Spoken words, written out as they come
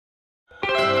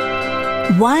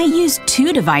Why use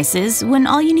two devices when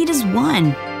all you need is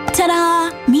one?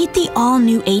 Ta-da! Meet the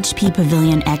all-new HP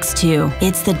Pavilion X2.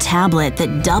 It's the tablet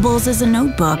that doubles as a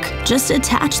notebook. Just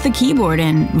attach the keyboard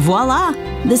and voila!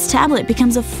 This tablet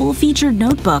becomes a full-featured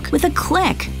notebook with a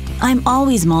click. I'm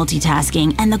always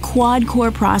multitasking, and the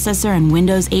quad-core processor in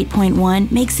Windows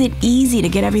 8.1 makes it easy to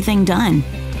get everything done.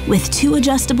 With 2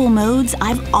 adjustable modes,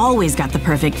 I've always got the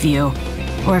perfect view.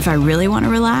 Or if I really want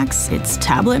to relax, it's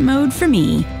tablet mode for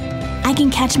me. I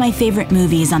can catch my favorite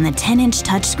movies on the 10-inch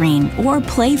touchscreen or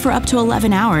play for up to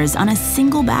 11 hours on a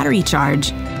single battery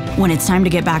charge. When it's time to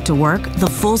get back to work, the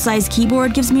full-size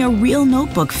keyboard gives me a real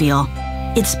notebook feel.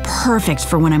 It's perfect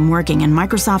for when I'm working in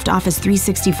Microsoft Office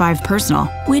 365 Personal,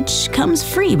 which comes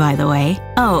free, by the way.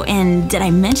 Oh, and did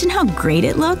I mention how great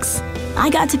it looks?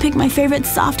 I got to pick my favorite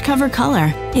softcover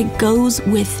color. It goes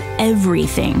with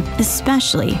everything,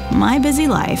 especially my busy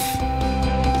life.